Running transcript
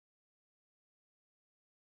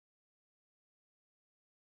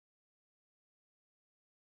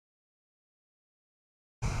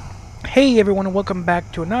Hey everyone, and welcome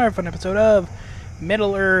back to another fun episode of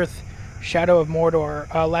Middle-earth: Shadow of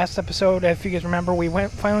Mordor. Last episode, if you guys remember, we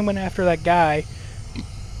finally went after that guy.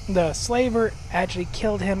 The slaver actually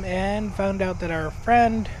killed him and found out that our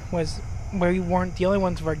friend we weren't the only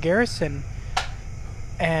ones of our garrison.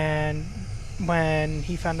 And when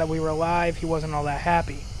he found out we were alive, he wasn't all that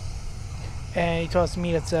happy. And he told us to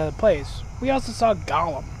meet at the place. We also saw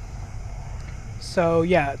Gollum. So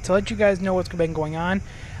yeah, to let you guys know what's been going on,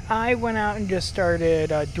 I went out and just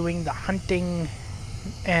started doing the hunting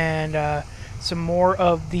and some more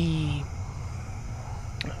of the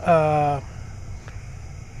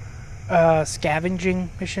scavenging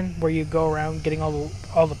mission, where you go around getting all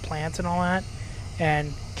the plants and all that,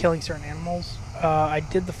 and killing certain animals. I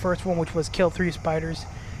did the first one, which was kill 3 spiders.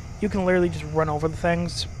 You can literally just run over the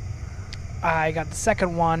things. I got the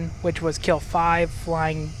second one, which was kill 5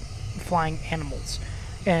 flying animals.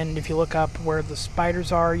 And if you look up where the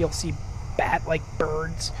spiders are, you'll see bat-like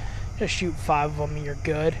birds. Just shoot 5 of them and you're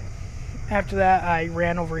good. After that, I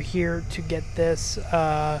ran over here to get this,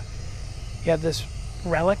 this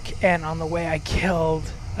relic. And on the way, I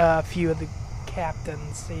killed a few of the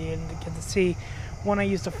captains. So you get to see one I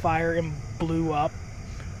used a fire and blew up,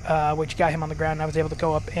 which got him on the ground. And I was able to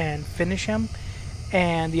go up and finish him.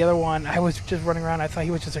 And the other one, I was just running around. I thought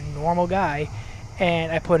he was just a normal guy.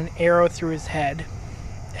 And I put an arrow through his head.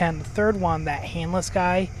 And the third one, that handless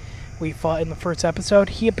guy we fought in the first episode,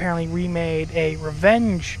 he apparently remade a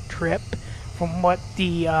revenge trip from what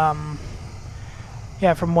the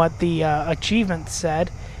achievement said,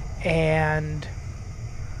 and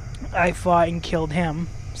I fought and killed him.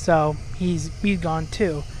 So he's gone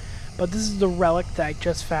too. But this is the relic that I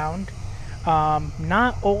just found.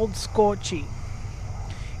 Not Old Scortchy.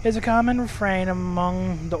 It's a common refrain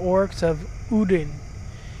among the orcs of Udin.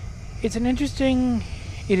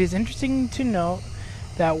 It is interesting to note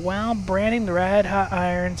that while branding the red-hot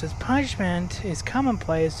irons as punishment is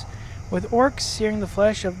commonplace, with orcs searing the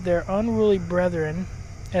flesh of their unruly brethren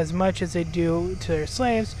as much as they do to their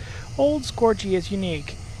slaves, Old Scortchy is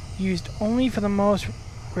unique, used only for the most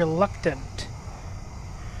reluctant.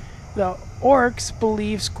 The orcs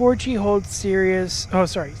believe Scortchy holds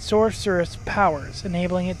sorcerous powers,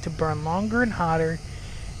 enabling it to burn longer and hotter,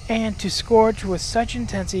 and to scorch with such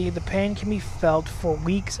intensity the pain can be felt for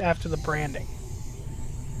weeks after the branding.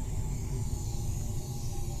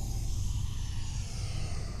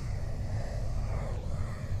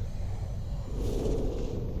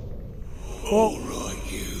 All right,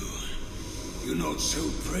 you're not so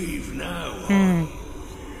brave now, are you?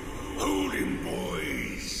 Hold him,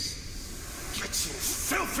 boys. Get your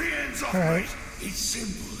filthy hands off me. It's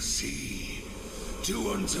simple, see.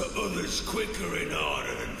 Do unto others quicker and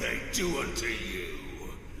harder than they do unto you.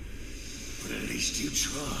 But at least you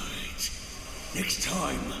tried. Next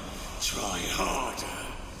time, try harder.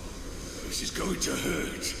 This is going to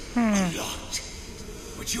hurt a lot.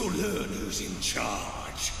 But you'll learn who's in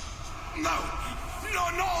charge. No!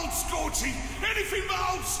 Not an Old Scortchy! Anything but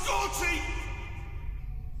Old Scortchy!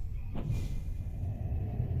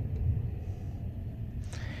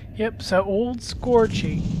 Yep, so Old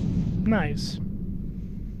Scortchy. Nice.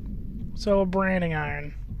 So a branding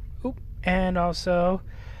iron. Oop. And also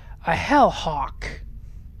a Hellhawk.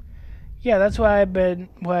 Yeah, that's why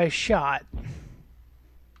I shot.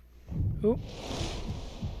 Oop.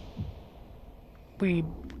 We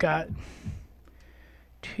got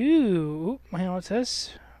 2. Oop, hang on, what's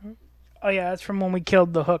this? Oh yeah, that's from when we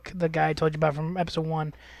killed the hook, the guy I told you about from episode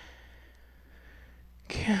 1.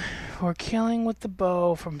 We're killing with the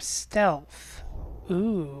bow from stealth.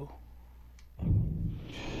 Ooh.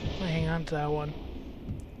 Hang on to that one.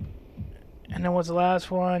 And then what's the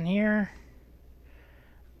last one here?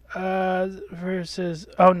 Versus...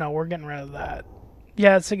 Oh no, we're getting rid of that.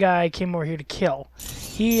 Yeah, it's the guy I came over here to kill.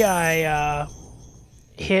 I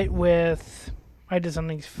hit with... I did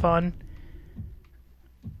something fun.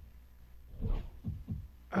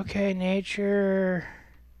 Okay, nature...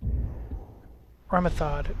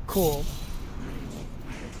 Ramethod. Cool.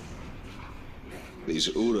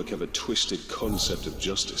 These Uruk have a twisted concept of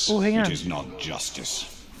justice. Oh, hang on. It is not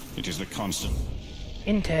justice. It is the constant.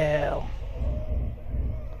 Intel.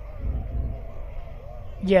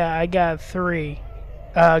 Yeah, I got 3.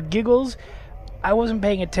 Giggles, I wasn't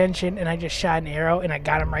paying attention and I just shot an arrow and I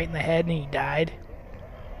got him right in the head and he died.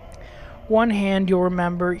 One Hand, you'll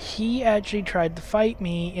remember, he actually tried to fight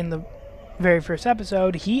me in the very first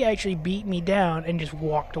episode. He actually beat me down and just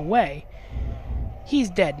walked away. He's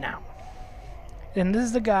dead now. And this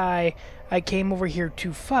is the guy I came over here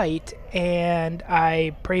to fight, and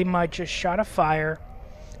I pretty much just shot a fire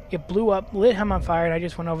It blew up, lit him on fire, and I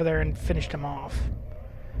just went over there and finished him off.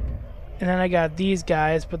 And then I got these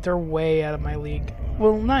guys, but they're way out of my league.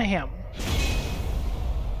 Well, not him.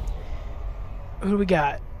 Who do we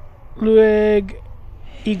got? Luig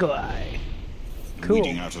Eagle Eye. Cool.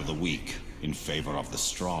 Weeding out of the weak in favor of the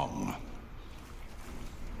strong.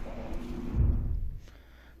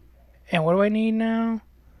 And what do I need now?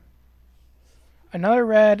 Another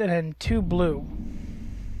red and then 2 blue.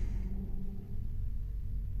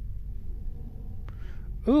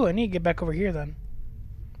 Ooh, I need to get back over here then.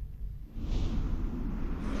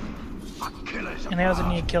 And I also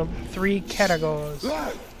need to kill 3 Catagors.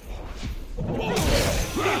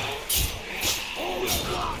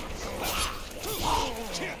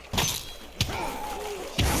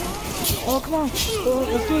 Oh, come on. Oh,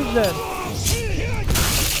 let's do this then.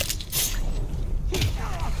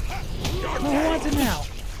 No, who wants it now?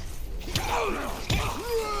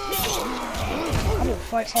 I will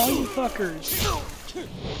fight all you fuckers.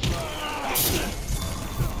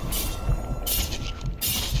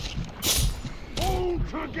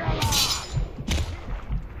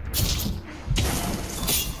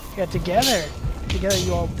 Yeah, together. Together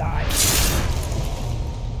you all die.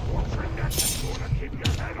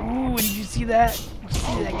 Ooh, did you see that? Did you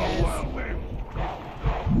see that, guys?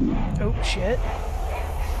 Oh, shit.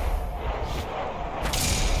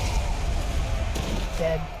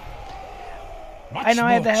 Dead. I know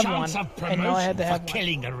I had to have one. I know I had to have one.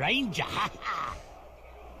 Killing a ranger.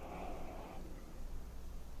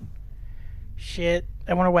 Shit.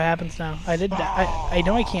 I wonder what happens now. I did die. I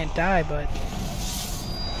know I can't die, but...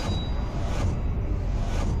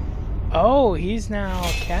 Oh, he's now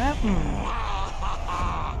captain.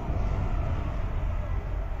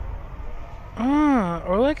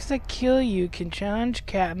 Orlics that kill you can challenge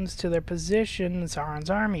captains to their position in Sauron's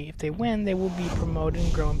army. If they win, they will be promoted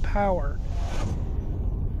and grow in power.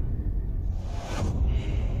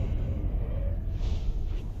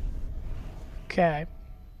 Okay.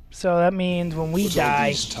 So that means when we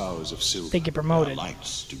die, they get promoted. There are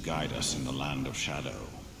lights to guide us in the land of shadow,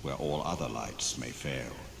 where all other lights may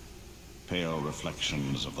fail. Pale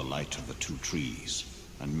reflections of the light of the 2 trees,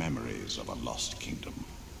 and memories of a lost kingdom.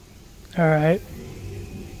 Alright.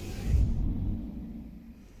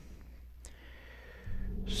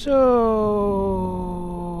 So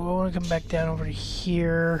I want to come back down over to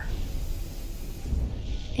here.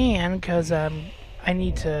 And because I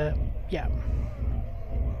need to, yeah.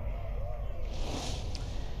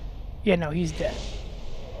 Yeah, no, he's dead.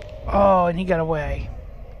 Oh, and he got away.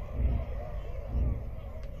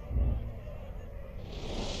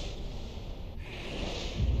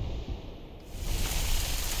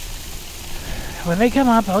 When they come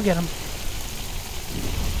up, I'll get them.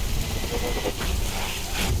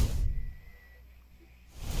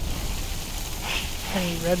 I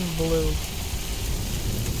need red and blue.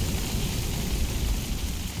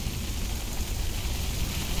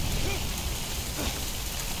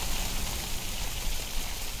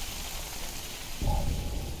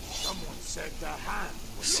 Someone said the hand.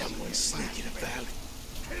 Someone's sneaking about.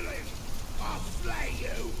 Kill him. I'll flay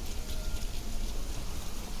you.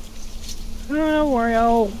 Oh, don't worry,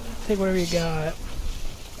 I'll take whatever you got.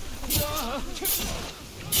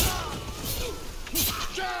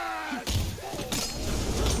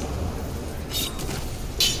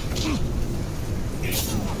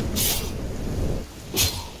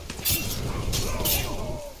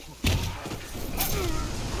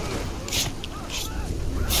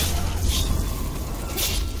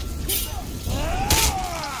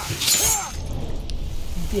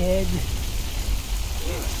 Dead.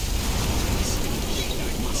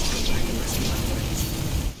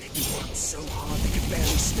 So hard they could barely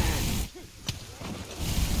stand.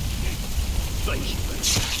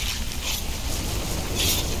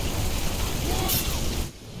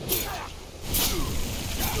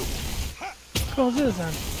 Cool, let's do this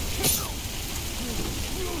then.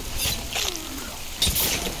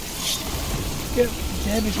 Get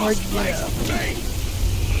dead before you get up.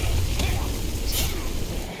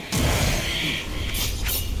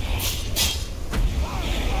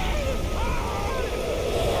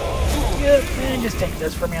 And just take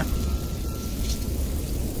this from you.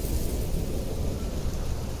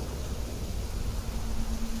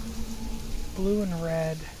 Blue and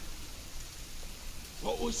red.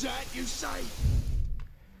 What was that you say?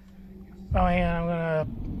 Oh, and I'm gonna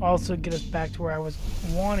also get us back to where I was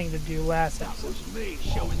wanting to do last That episode. was me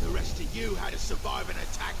showing the rest of you how to survive an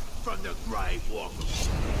attack from the Grey Walkers.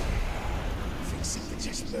 I think something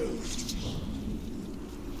just moved.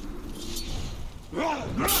 I'm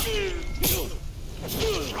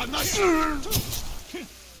not sure.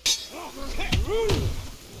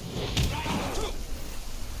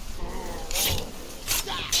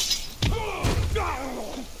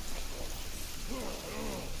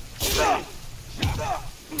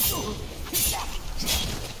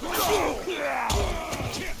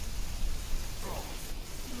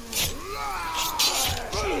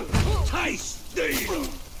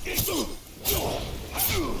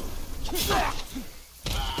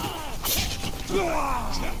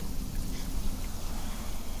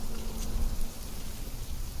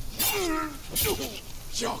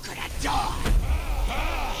 You're gonna die.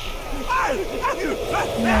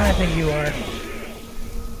 Nah, I think you are.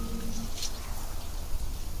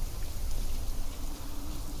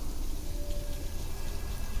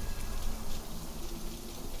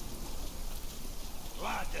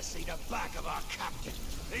 Glad to see the back of our captain.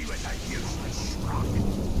 He was a useless schrock.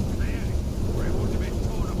 Where he would have been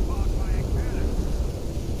torn apart by a cannon.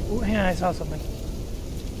 Ooh, hang on, I saw something.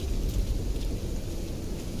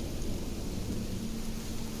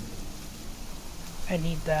 I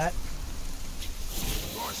need that.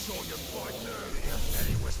 I saw you fighting earlier, and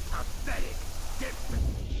it was pathetic.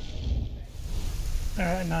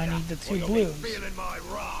 Alright, now I need the two You'll blues. be feeling my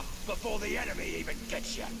wrath before the enemy even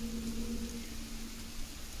gets you.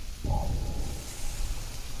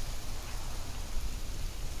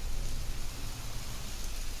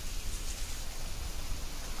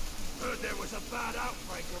 Heard there was a bad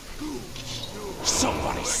outbreak of ghouls.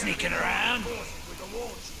 Somebody sneaking around.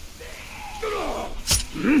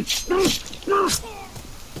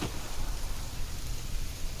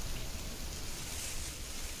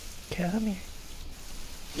 Okay, let me.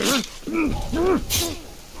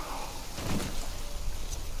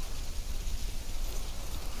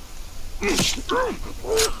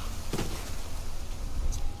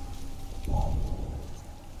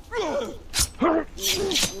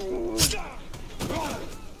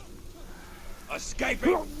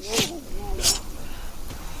 Escaping.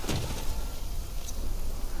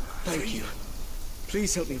 Thank you.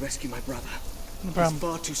 Please help me rescue my brother. No problem. He's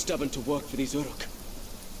far too stubborn to work for these Uruk.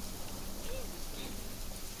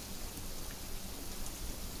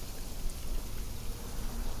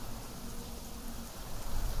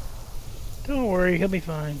 Don't worry, he'll be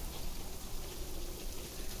fine.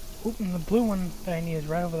 Oop, and the blue one that I need is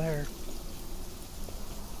right over there.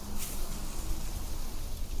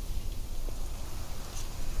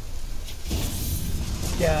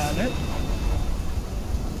 Got it.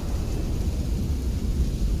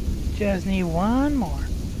 Just need one more.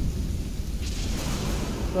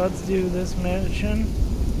 Let's do this mission.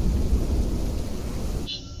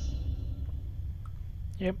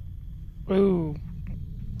 Yep. Ooh.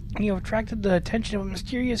 You have attracted the attention of a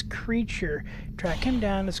mysterious creature. Track him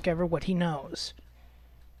down and discover what he knows.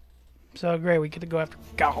 So great, we get to go after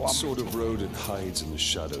Gollum. What sort of rodent hides in the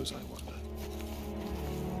shadows, I wonder?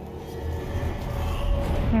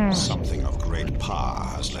 Something of great power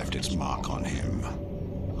has left its mark on him.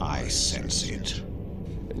 I sense it.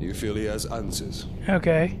 And you feel he has answers?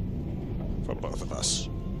 Okay. For both of us.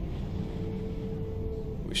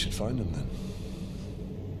 We should find him then.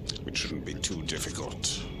 It shouldn't be too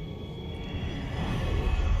difficult.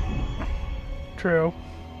 True.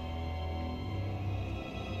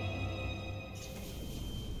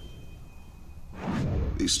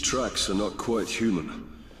 These tracks are not quite human,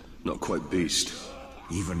 not quite beast.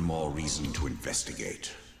 Even more reason to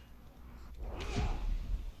investigate.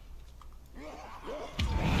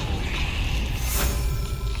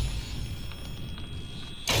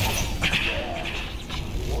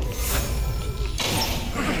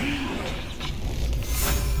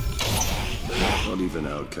 Not even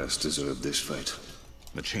outcasts deserve this fate.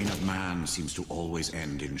 The chain of man seems to always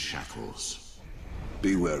end in shackles.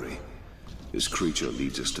 Be wary. This creature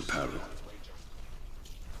leads us to peril.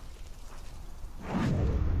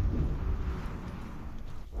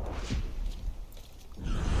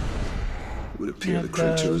 It would appear Yeah, the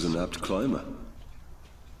creature does. is an apt climber.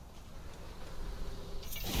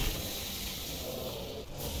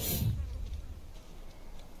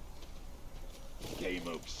 Game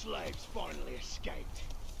of slaves finally escaped.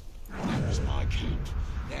 That was my camp.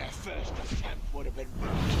 Their first attempt would have been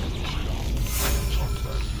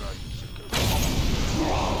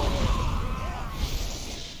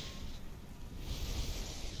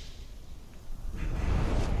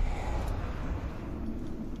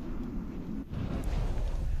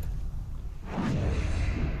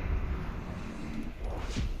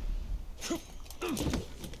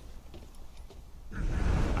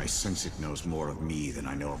I sense it knows more of me than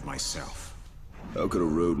I know of myself. How could a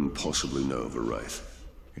rodent possibly know of a wraith?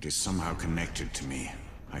 It is somehow connected to me.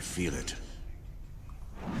 I feel it.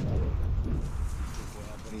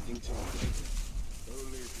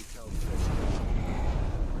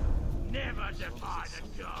 never defy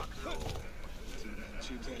the dark lord.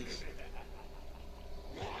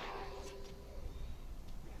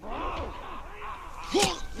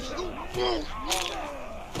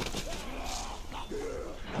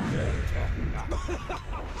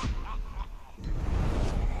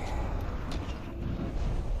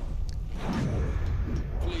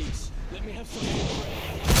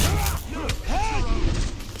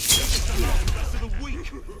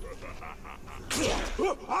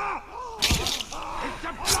 It's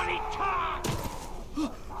a bloody car!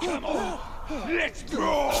 Come on, let's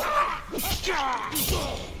go!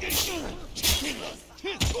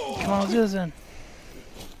 Come on, let's do this then.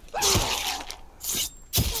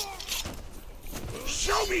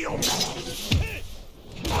 Show me your...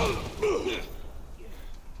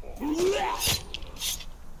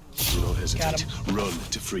 Do not hesitate. Run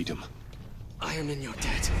to freedom. I am in your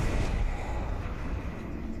debt.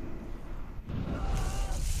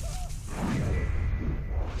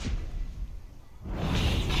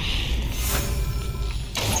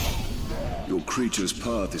 Your creature's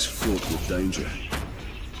path is fraught with danger.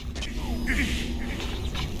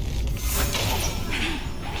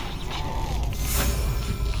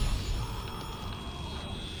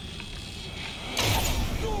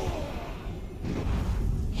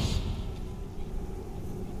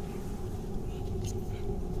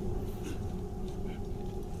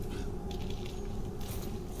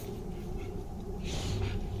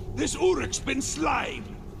 This Uruk's been slain!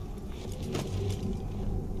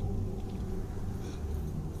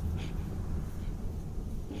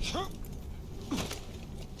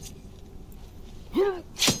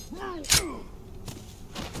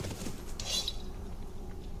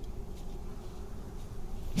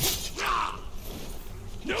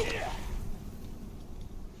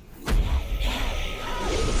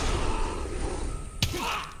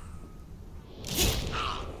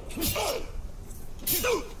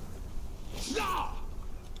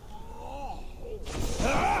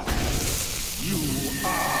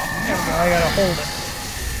 I gotta hold it.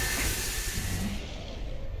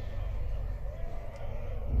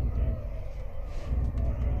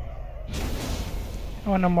 I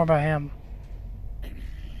want to know more about him.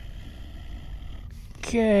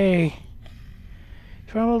 Okay.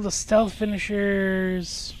 Vulnerable to stealth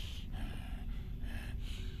finishers.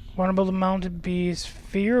 Vulnerable to mounted beasts.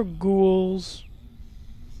 Fear of ghouls.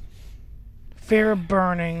 Fear of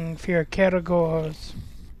burning. Fear of categories.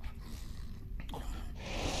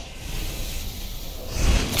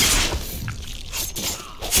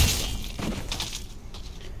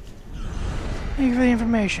 Thank you for the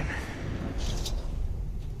information.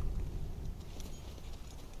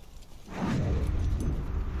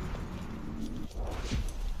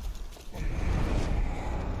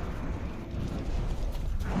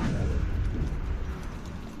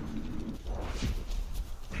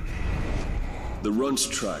 The runt's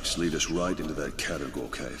tracks lead us right into that category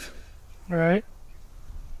cave. Right.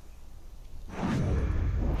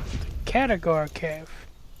 Category cave.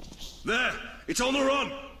 There! It's on the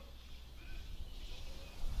run!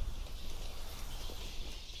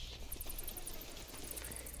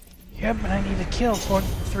 Yep, and I need to kill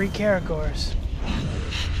 3 Caragors.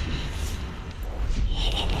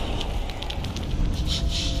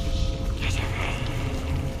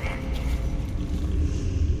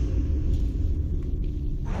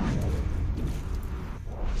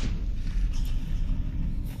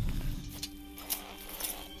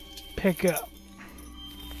 Pick up.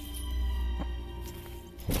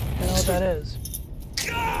 I don't know what that is.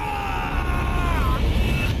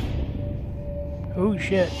 Oh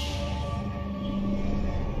shit.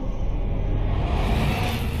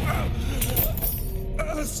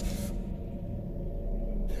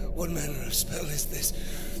 What manner of spell is this?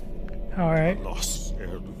 Alright. Lost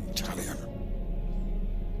heirloom talion.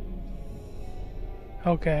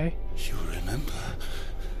 Okay. You remember?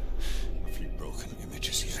 A few broken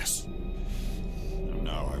images, yes. And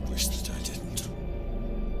now I wish that I didn't.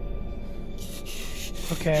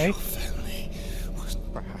 Okay. Your family was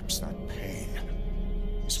perhaps that pain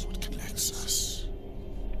is what connects us.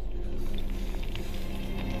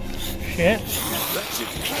 Shit. That's it.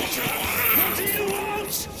 What do you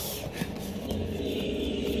want?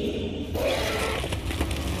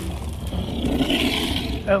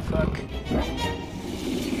 Oh fuck.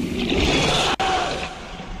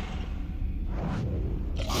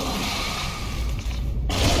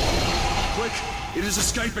 Quick! It is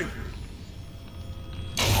escaping!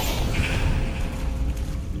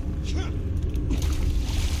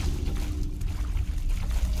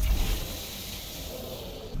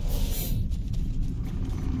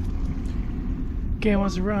 Okay,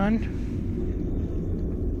 wants to run.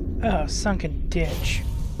 Oh, sunken ditch.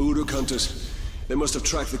 Uruk hunters. They must have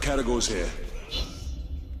tracked the categories here.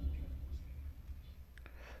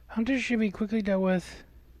 Hunters should be quickly dealt with.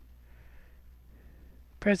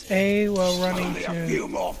 Press A while running Only a to... few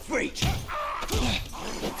more feet.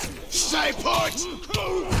 Stay put!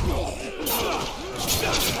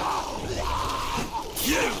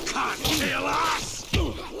 You can't kill us! Come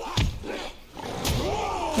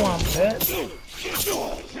on, pet.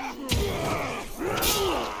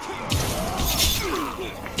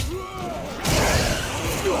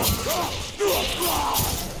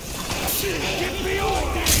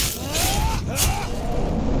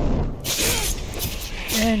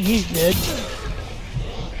 And he's dead.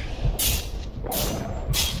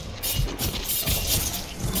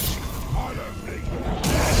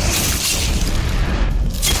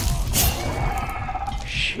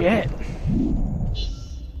 Shit.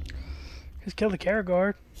 Just kill the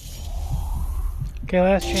Caragor. Okay,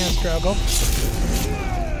 last chance struggle.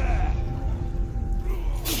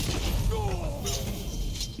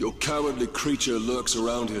 Your cowardly creature lurks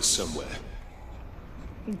around here somewhere.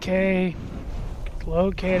 Okay.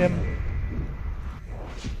 Locate him.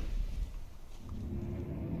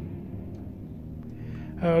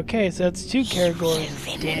 Okay, so that's 2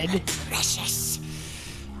 Caragors dead. Precious.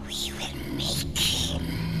 We will make him.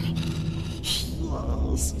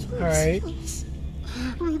 Yes. Alright.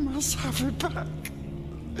 We must have it back.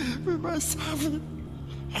 We must have it.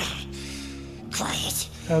 Quiet.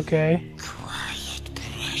 Okay. Quiet,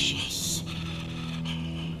 precious.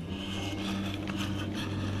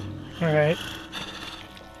 Alright.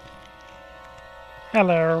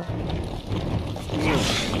 Hello.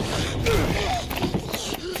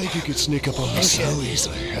 Think you could sneak up on me so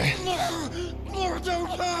easily, eh? No, don't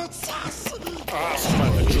hurt us.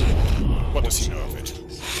 What does he know of it?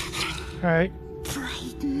 Alright.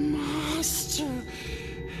 Bright Master.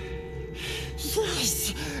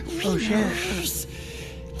 Yes, we Oh, know shit. hers.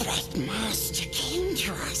 Bright Master came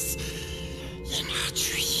to us in our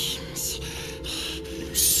dreams.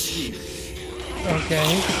 You see, Okay.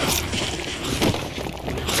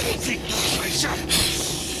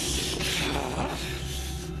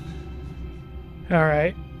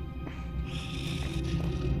 Alright.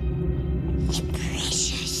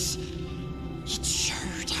 Precious. It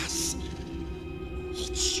showed us.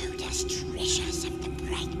 It showed us treasures of the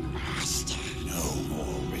Bright Master. no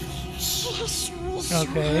more riddles. Yes, we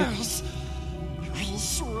Okay. swears. We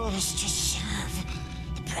swears to serve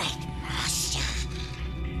the Bright Master.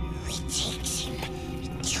 We takes him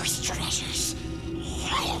to his treasures.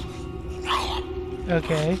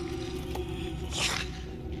 Okay.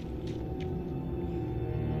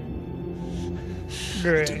 Do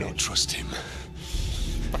Great. not trust him.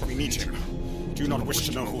 But we need him. Do you not wish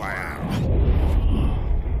to know who I am?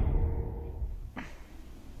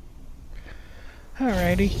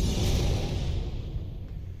 Alrighty.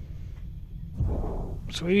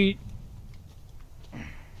 Sweet.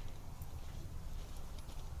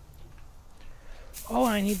 Oh,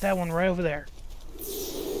 I need that one right over there.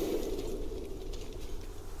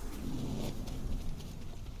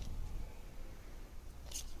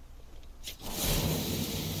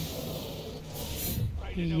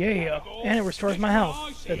 Yeah, and it restores my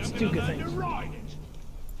health. That's 2 good things.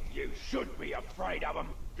 You should be afraid of them.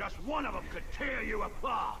 Just one of them could tear you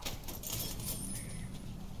apart.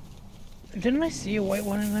 Didn't I see a white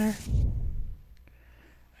one in there?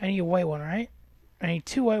 I need a white one, right? I need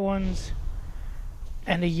 2 white ones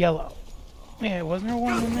and a yellow. Yeah, wasn't there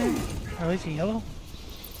one in there? Or at least a yellow?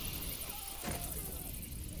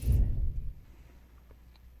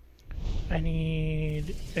 I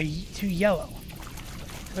need 2 yellow.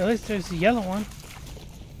 Or at least there's a yellow one.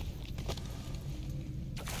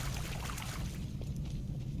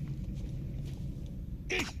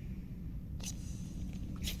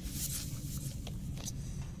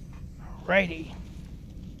 Righty.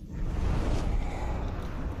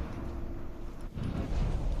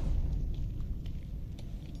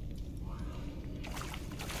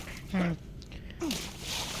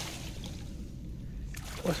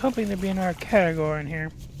 Was hoping there'd be another category in here.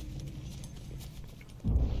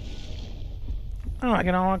 Oh, I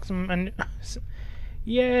can unlock some.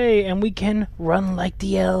 Yay! And we can run like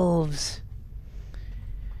the elves.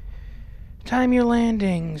 Time your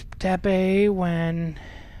landings. Tap A when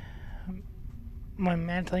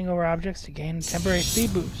mantling over objects to gain a temporary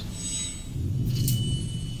speed boost.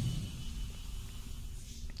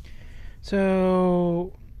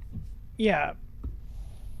 So, yeah.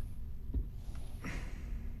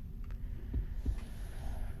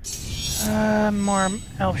 More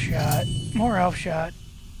elf shot. More elf shot.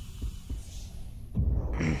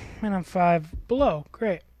 And I'm 5 below.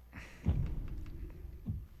 Great.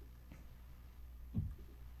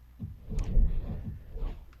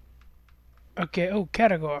 Okay, oh,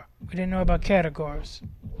 category. We didn't know about categories.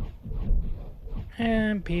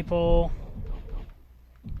 And people.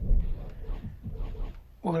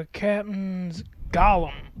 Well, the captain's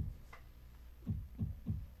Gollum.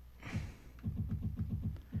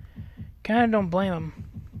 Kinda don't blame him.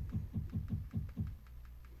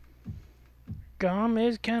 Gollum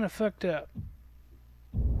is kinda fucked up.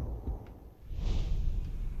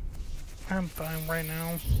 I'm fine right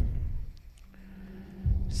now.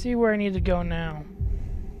 See where I need to go now.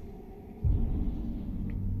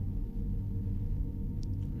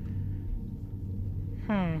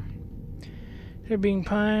 They're being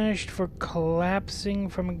punished for collapsing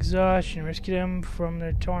from exhaustion. Rescue them from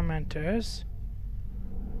their tormentors.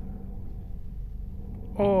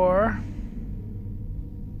 Or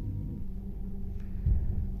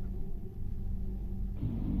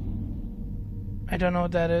I don't know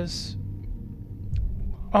what that is.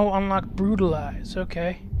 Oh, unlock brutalize.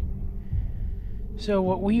 Okay. So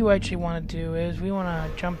what we actually want to do is we want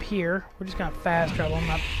to jump here. We're just gonna fast travel.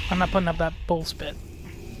 I'm not putting up that bull spit.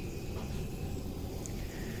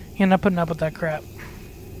 You're not putting up with that crap.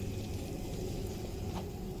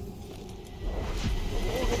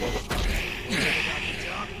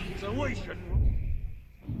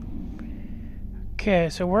 Okay,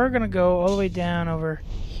 so we're gonna go all the way down over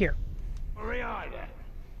here.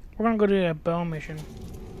 We're gonna go to a bow mission.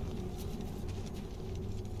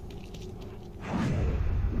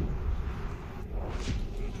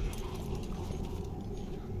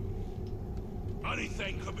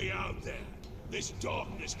 Anything could be out there. This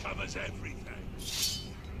darkness covers everything.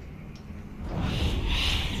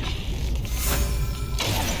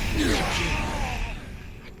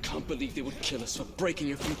 I can't believe they would kill us for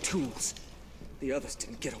breaking a few tools. The others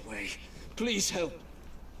didn't get away. Please help.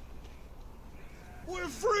 We're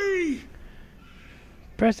free!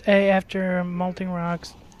 Press A after melting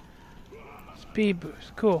rocks. Speed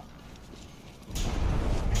boost. Cool.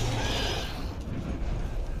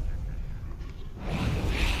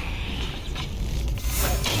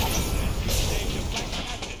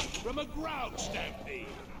 From a ground stampede.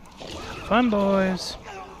 Fun, boys.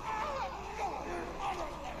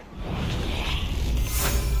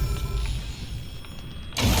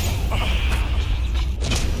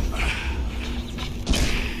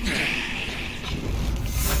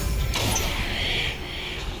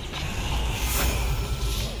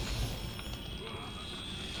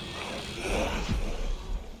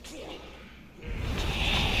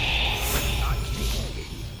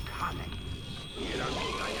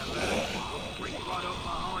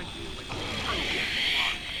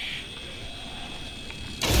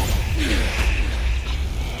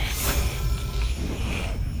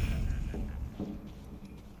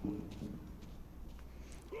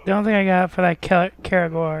 The only thing I got for that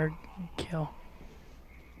Karagor kill.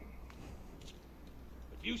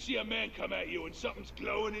 If you see a man come at you and something's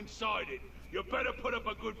glowing inside it, you better put up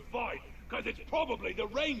a good fight, because it's probably the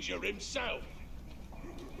Ranger himself.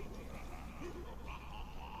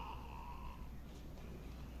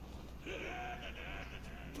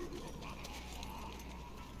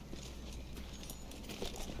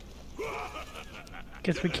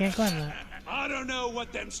 Guess we can't climb that. I don't know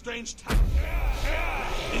what them strange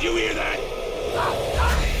Did you hear that?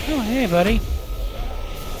 Oh, hey, buddy.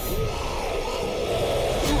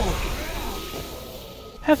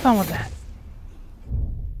 Have fun with that.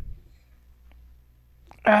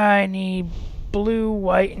 I need blue,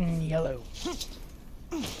 white, and yellow.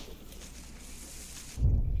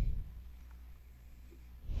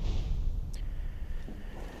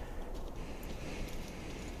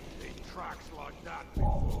 Tracks like that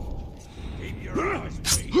before. Keep your eyes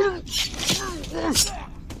peeled.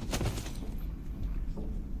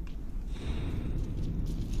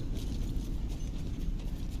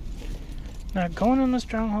 Not going in the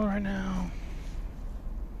stronghold right now.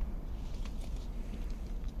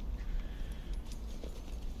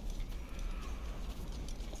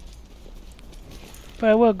 But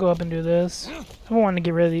I will go up and do this. I've been wanting to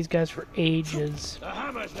get rid of these guys for ages. The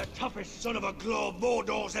hammer's the toughest son of a claw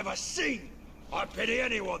Mordor's ever seen. I pity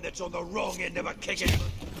anyone that's on the wrong end of a kicking.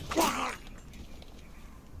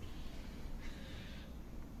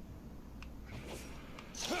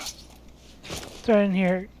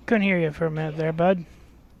 Sorry, couldn't hear you for a minute there, bud.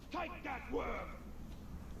 Take that worm.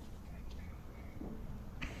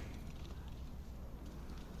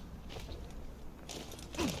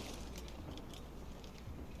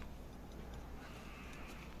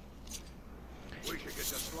 We should get the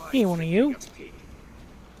slide. Hey, one of you.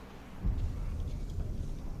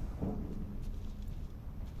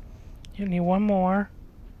 You need one more.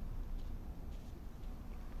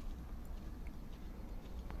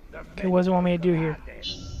 Okay, what does it want me to do here?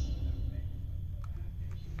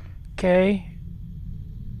 Okay.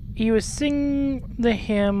 He was singing the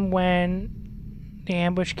hymn when the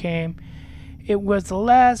ambush came. It was the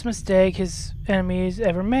last mistake his enemies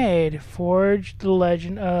ever made. Forged the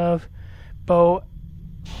legend of Bo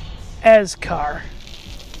Eskar.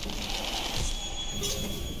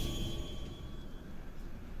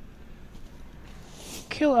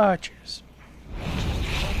 Kill archers.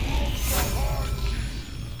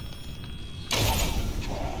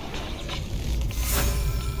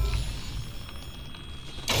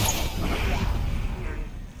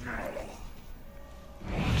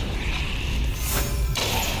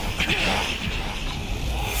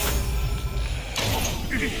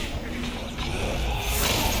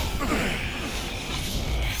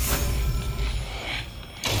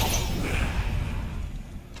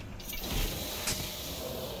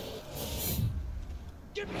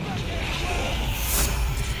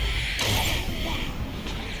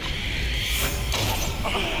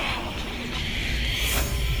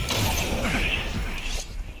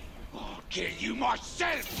 Kill you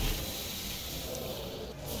myself!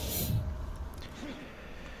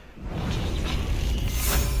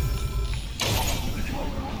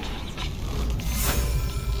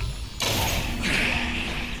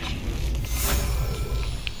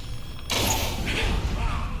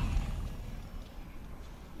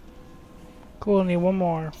 Cool, need one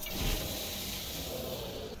more.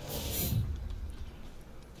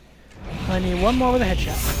 I need one more with a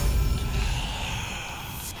headshot.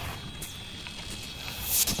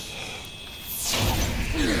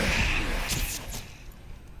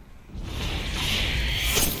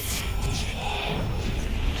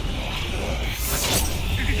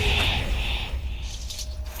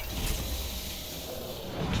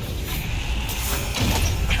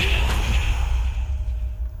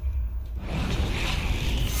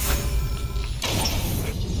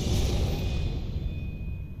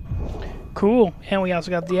 Cool, and we also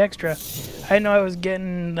got the extra. I didn't know I was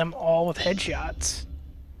getting them all with headshots.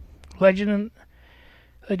 Legend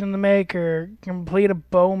of the Maker. Complete a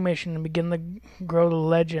bow mission and begin to grow the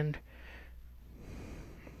legend.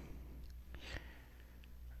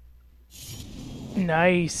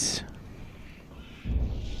 Nice.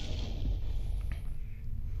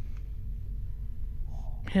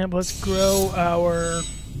 And let's grow our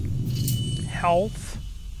health.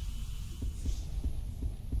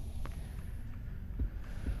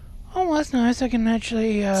 Oh, that's nice. I can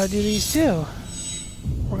actually do these too.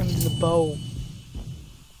 We're gonna do the bow.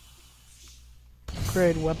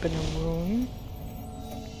 Upgrade weapon and wound.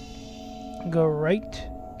 Go right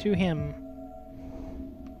to him.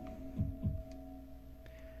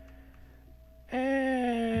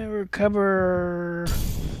 And recover.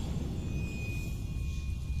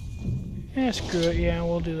 Yeah, screw it. Yeah,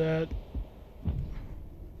 we'll do that.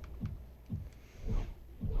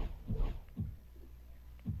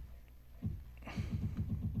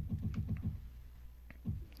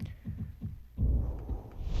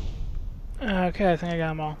 Okay, I think I got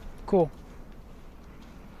them all. Cool.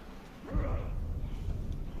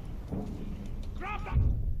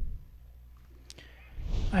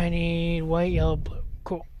 I need white, yellow, blue.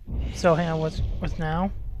 Cool. So hang on, what's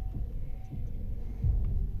now?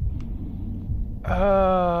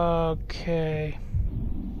 Okay.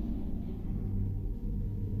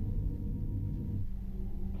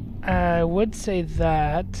 I would say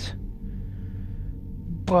that,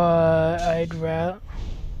 but I'd rather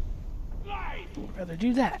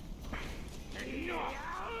do that.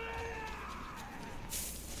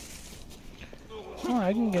 Oh,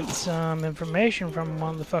 I can get some information from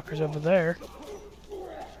one of the fuckers over there.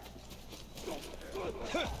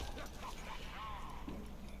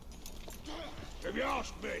 If you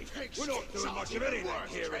ask me, we're not doing much of anything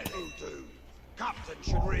here in Udu. Captain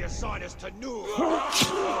should reassign us to Nur.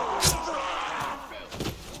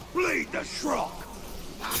 Bleed the Shrock!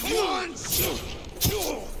 Once!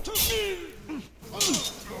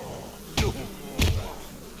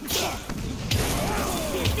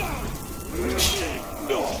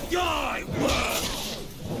 Die, worm!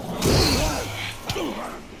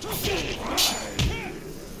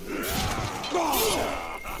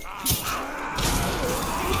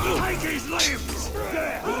 Take his limbs!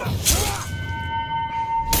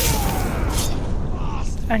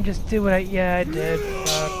 And just do what I did.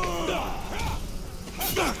 Fuck.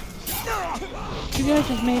 You guys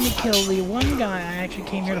just made me kill the one guy I actually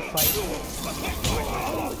came here to fight.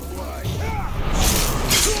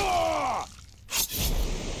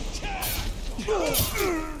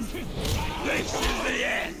 This is the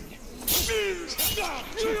end!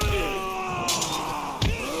 Trip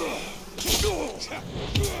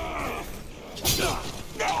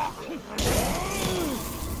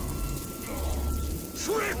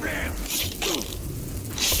him!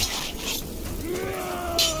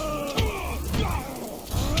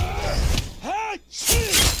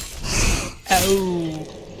 Oh.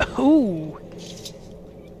 Oh.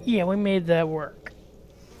 Yeah, we made that work.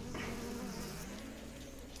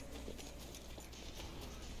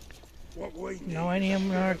 No idea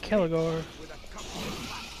more Kilgore.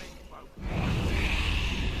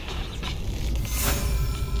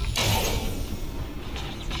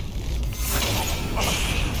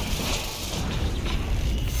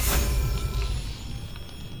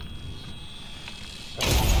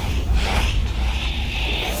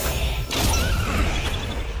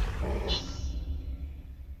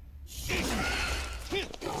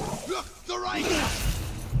 Look, the right.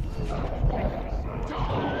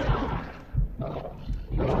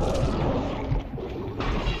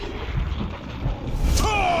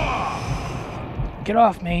 Get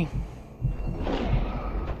off me.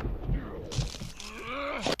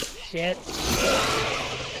 Shit.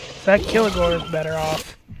 That Kilgore is better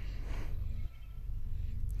off.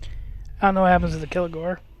 I don't know what happens to the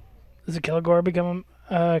Kilgore. Does the Kilgore become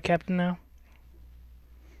captain now?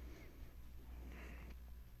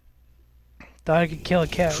 Thought I could kill a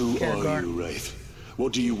Who Kilgore. are you, Wraith?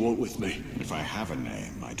 What do you want with me? If I have a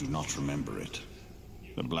name, I do not remember it.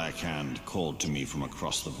 The Black Hand called to me from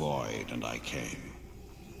across the void, and I came.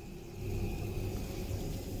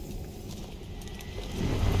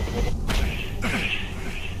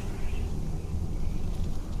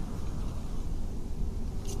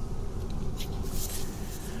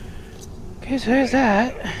 Okay, so there's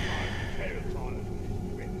that.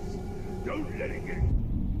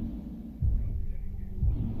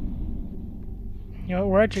 You know,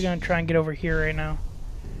 we're actually gonna try and get over here right now.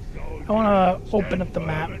 I want to open up the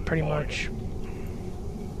map, pretty much.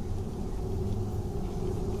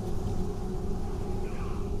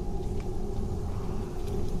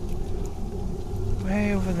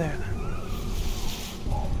 Way over there.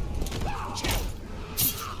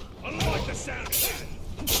 I don't like the sound of that.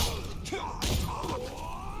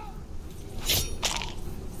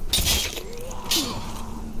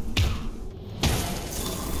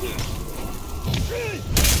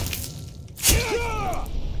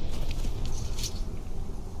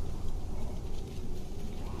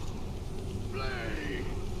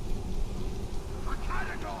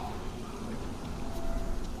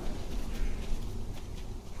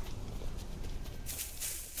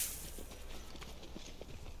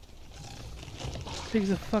 Big's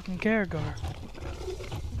a fucking Caragor.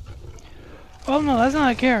 Oh no, that's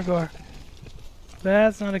not a Caragor.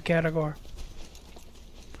 That's not a Caragor.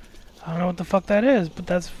 I don't know what the fuck that is, but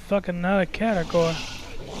that's fucking not a Caragor.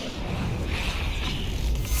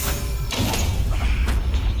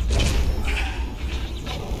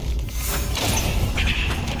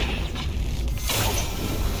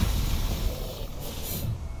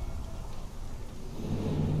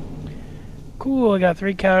 Cool, I got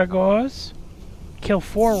 3 Caragors. Kill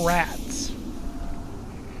 4 rats.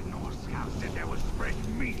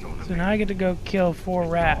 So now I get to go kill 4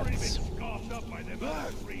 rats.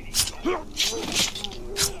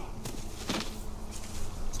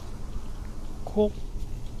 Cool.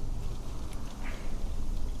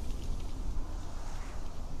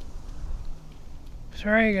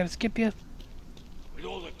 Sorry, I gotta skip you. With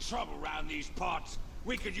all the trouble around these parts,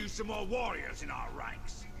 we could use some more warriors in our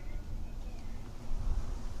ranks.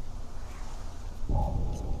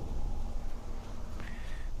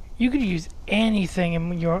 You could use anything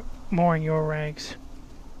in your in your ranks.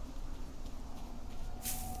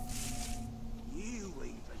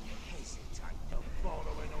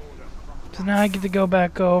 So now I get to go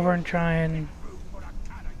back over and try and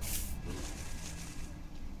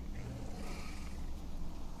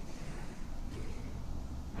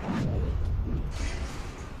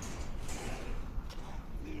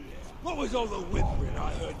What was all the whimpering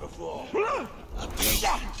I heard before?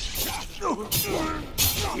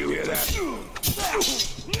 You hear that?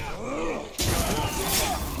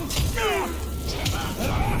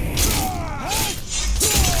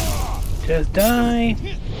 just die.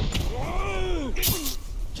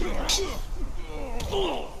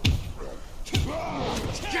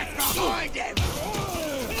 Get behind him!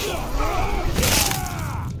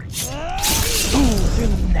 Ooh, through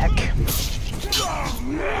the neck.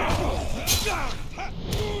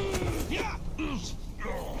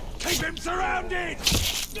 Keep him surrounded!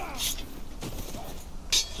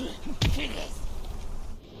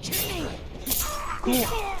 Cool.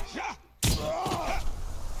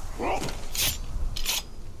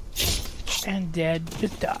 And dead,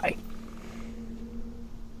 just die.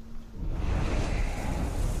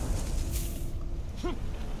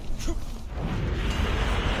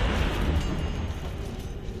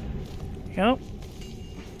 Yep.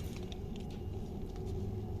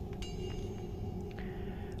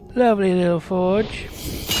 Lovely little forge.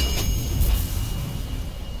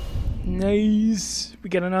 Nice.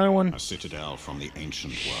 We got another one. A citadel from the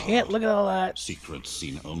ancient world. Yeah, look at all that. Secrets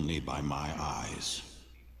seen only by my eyes.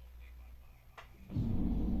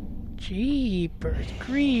 Jeepers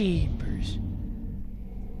creepers.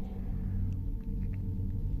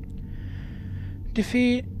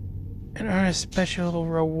 Defeat and earn a special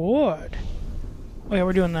reward. Oh yeah,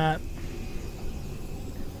 we're doing that.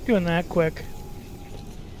 Doing that quick.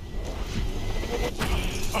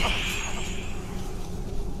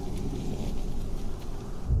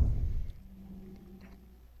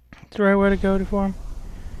 That's the right way to go to for him.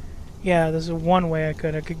 Yeah, this is one way I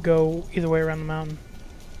could go either way around the mountain.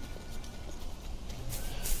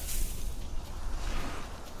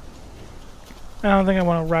 I don't think I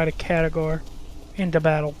want to ride a category into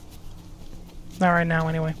battle. Not right now,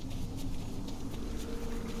 anyway.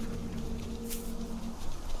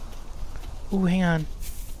 Ooh, hang on.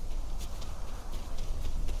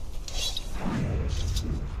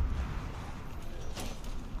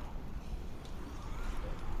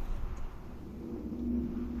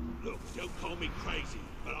 Look, don't call me crazy,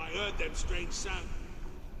 but I heard them strange sounds.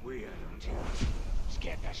 We heard them too.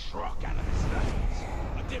 Scared the shrock out of the slaves.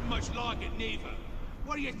 I didn't much like it neither.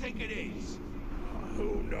 What do you think it is?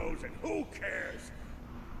 Who knows and who cares?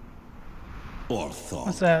 Orthog.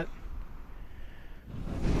 What's that?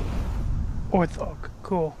 Orthog.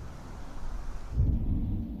 Cool.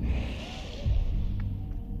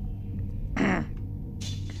 I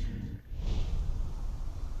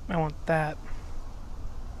want that.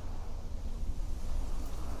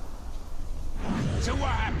 So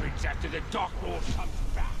what happens after the Dark Lord comes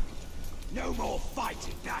back? No more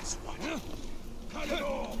fighting, that's what. Cut it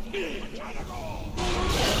off! Cut it off!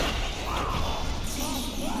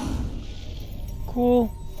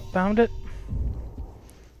 Cool. Found it.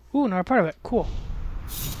 Ooh, another part of it. Cool.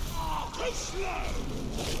 Too slow!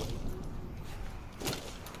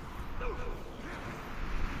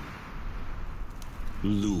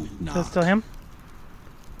 Is that still him?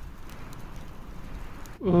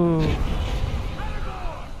 Ooh.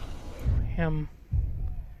 Him.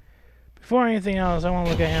 Before anything else, I want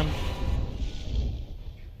to look at him.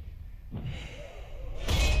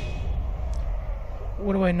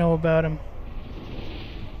 What do I know about him?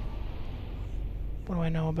 What do I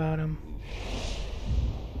know about him?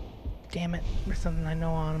 Damn it, there's something I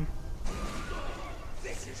know on him.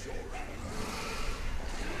 This is your right.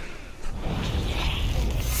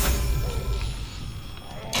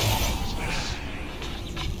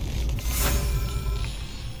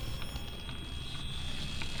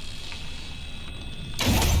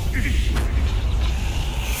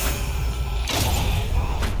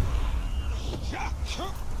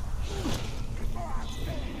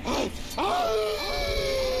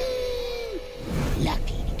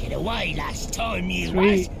 Lucky to get away last time, you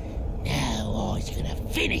Sweet. was. Now I's gonna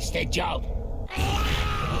finish the job.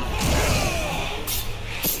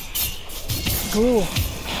 Cool.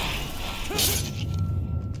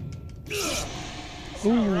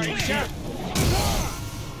 Ooh.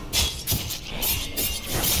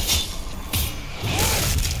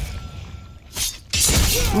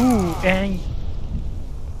 Ooh, and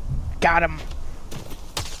got him.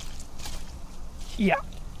 Yeah.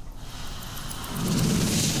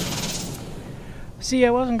 See,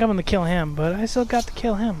 I wasn't coming to kill him, but I still got to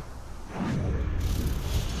kill him.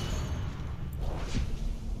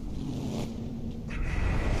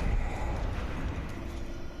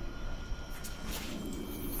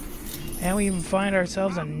 And we even find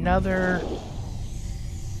ourselves another...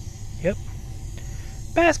 Yep.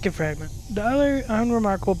 Basket fragment. The other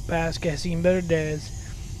unremarkable basket has seen better days.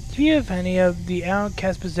 Few, if any, of the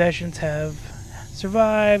outcast possessions have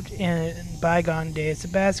survived in bygone days. The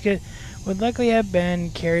basket would likely have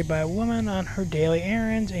been carried by a woman on her daily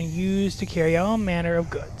errands and used to carry all manner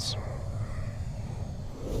of goods.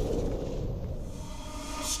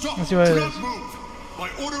 Stop! Let's see what Do it not is. move! By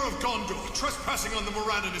order of Gondor, trespassing on the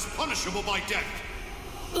Morannon is punishable by death.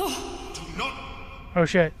 Do not... Oh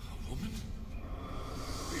shit. Woman?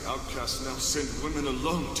 The outcasts now send women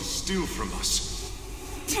alone to steal from us.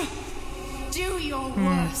 Do your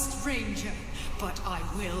worst, Ranger, but I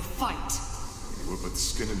will fight. You were but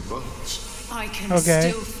skin and bones. I can Okay.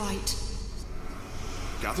 still fight.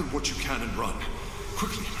 Gather what you can and run.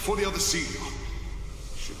 Quickly, before the others see you.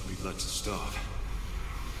 Shouldn't be let to starve.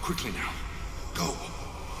 Quickly now. Go!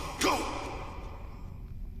 Go!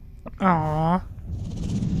 Aww.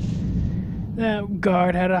 That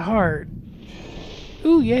guard had a heart.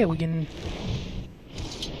 Ooh, yeah, we can...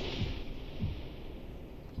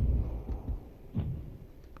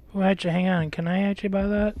 Oh, actually, hang on. Can I actually buy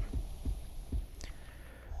that?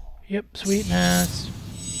 Yep, sweetness.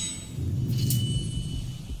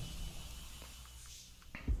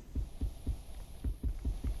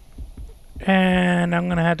 And I'm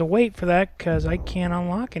gonna have to wait for that because I can't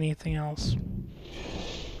unlock anything else.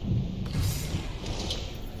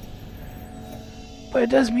 But it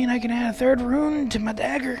does mean I can add a third rune to my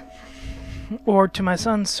dagger. Or to my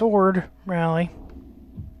son's sword, rally.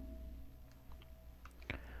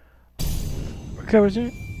 Recovers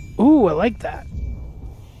it. Ooh, I like that.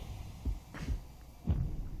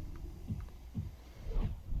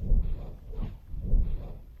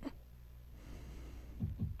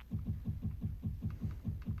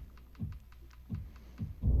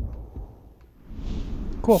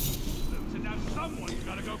 Cool.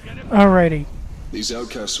 Alrighty. These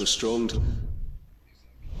outcasts were strong to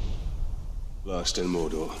last in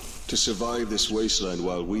Mordor, to survive this wasteland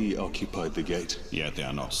while we occupied the gate. Yet they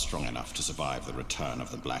are not strong enough to survive the return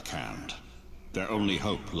of the Black Hand. Their only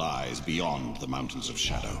hope lies beyond the Mountains of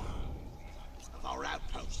Shadow. Our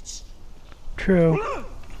outposts. True.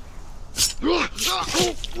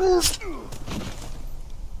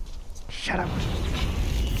 Shut up.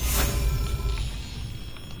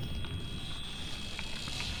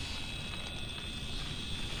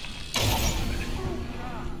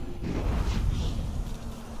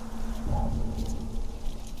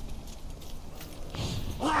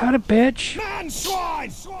 Got it, bitch. Man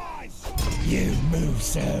swine! You move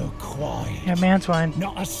so quiet. Yeah, manswine.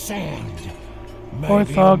 Not a sound. Or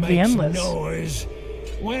Maybe Thog you'll the make some Endless. Noise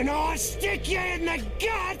when I stick you in the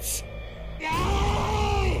guts.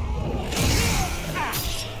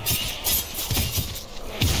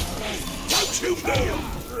 Don't you move!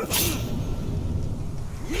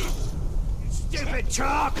 Stupid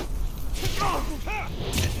chalk!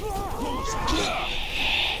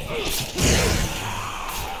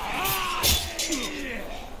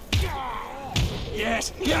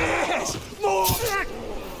 Yes! Yes! More!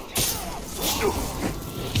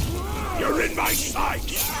 You're in my sight!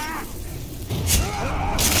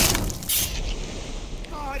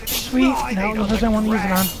 Sweet. Now the person I want to use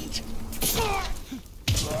it on.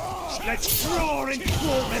 Let's roar and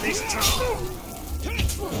quarter this time!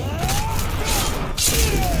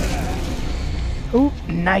 Ooh,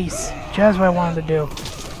 nice. Just what I wanted to do.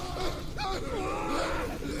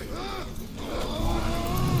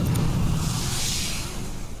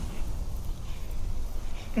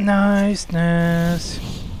 Niceness.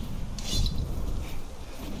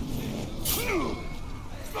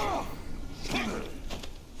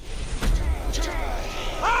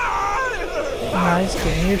 Nice,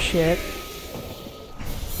 give me your shit.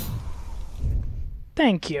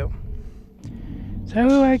 Thank you. Is that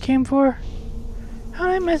who I came for? How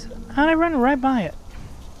did I miss? How did I run right by it?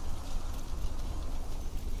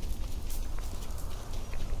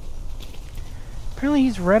 Apparently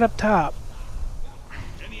he's right up top.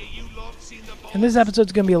 And this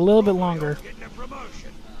episode's gonna be a little bit longer.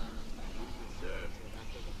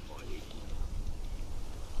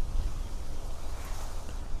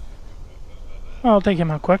 I'll take him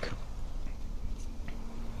out quick.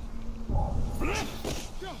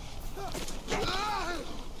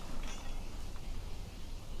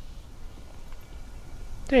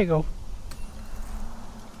 There you go.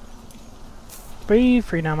 Be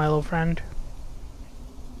free now, my little friend.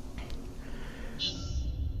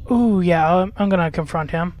 Ooh, yeah, I'm gonna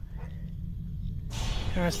confront him.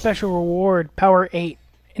 And a special reward, power 8,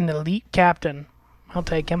 an elite captain. I'll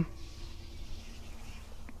take him.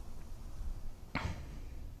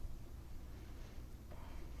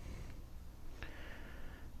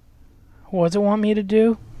 What does it want me to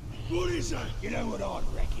do? What is that? You know what I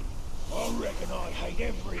reckon? I reckon I hate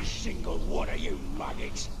every single one of you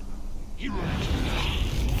maggots. You reckon?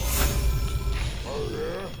 Oh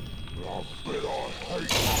yeah? I bet I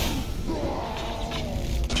hate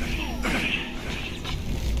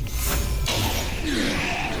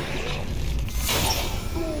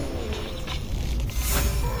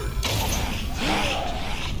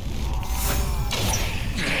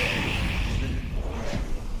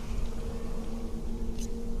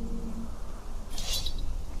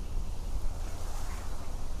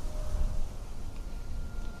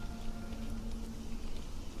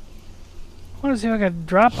I want to see if I can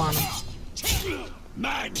drop on him.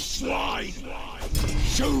 Man swine!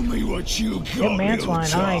 Show me what you got, Get man little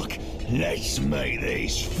swine, chuck. Let's make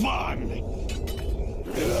this fun!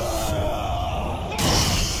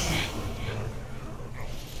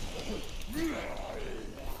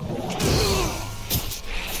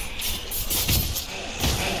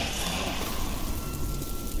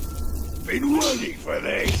 Been waiting for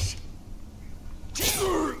this!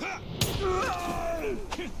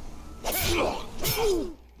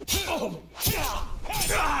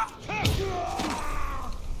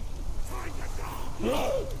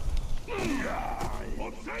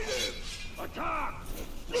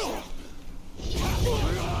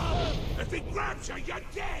 If he grabs you, you're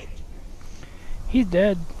dead. He's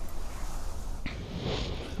dead.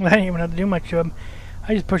 I didn't even have to do much to him.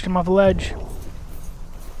 I just pushed him off the ledge.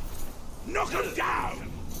 Knock him down.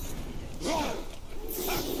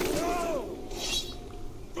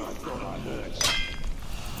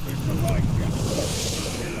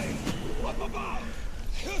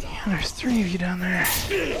 Yeah, there's 3 of you down there.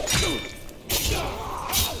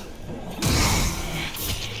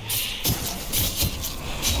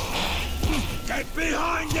 Get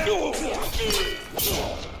behind you!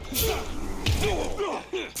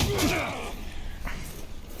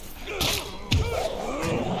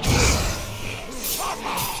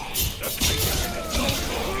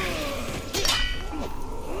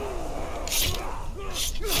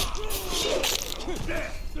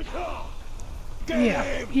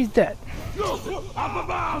 Yeah, he's dead. Up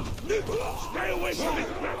above! Stay away from his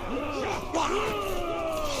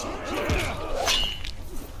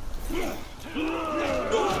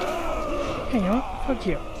Hey, you know what? Fuck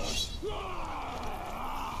you.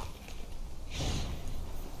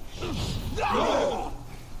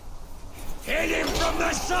 Hit him from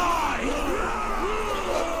the side!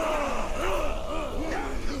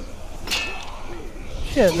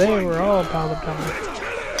 Shit, they were all piled up down there.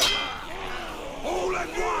 All at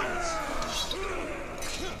once!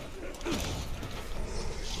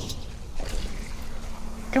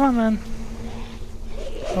 Come on, then.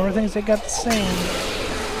 More things they got the sand.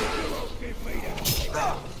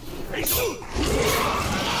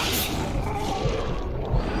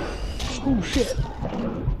 Oh, shit.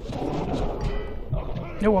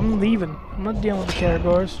 No, I'm leaving. I'm not dealing with the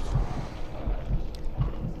Caragors.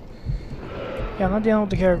 Yeah, I'm not dealing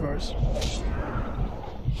with the Caragors.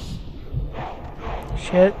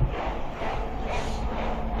 Shit.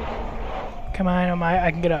 Come on,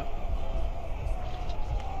 I can get up.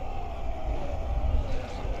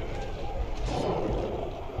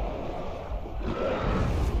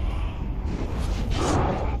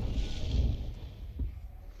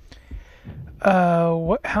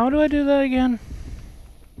 How do I do that again?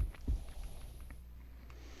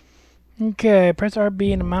 Okay, press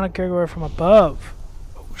RB and mount a Caragor from above.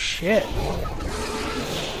 Oh shit.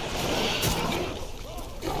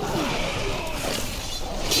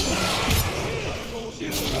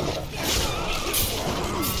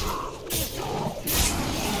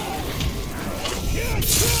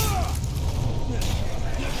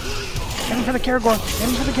 Aim for the Caragor!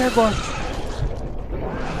 Aim for the Caragor!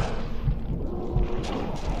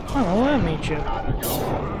 Oh, let me meet you.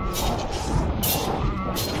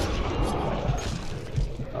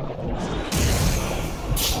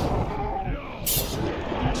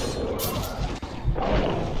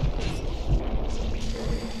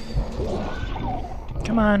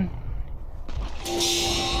 Come on.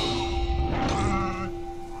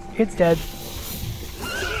 It's dead.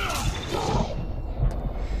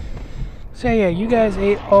 So yeah, you guys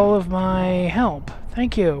ate all of my help.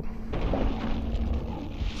 Thank you.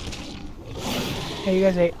 Yeah, you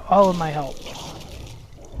guys ate all of my help.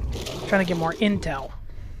 Trying to get more intel.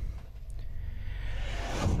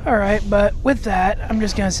 Alright, but with that, I'm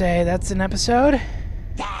just gonna say that's an episode.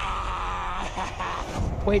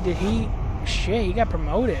 Wait, did he... Shit, he got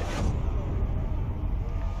promoted.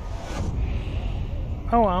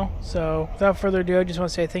 Oh well, so without further ado, I just want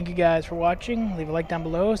to say thank you guys for watching. Leave a like down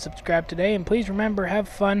below, subscribe today, and please remember, have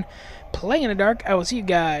fun playing in the dark. I will see you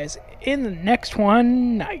guys in the next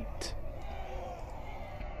one. Night.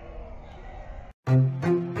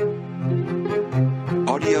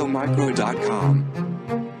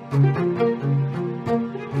 AudioMicro.com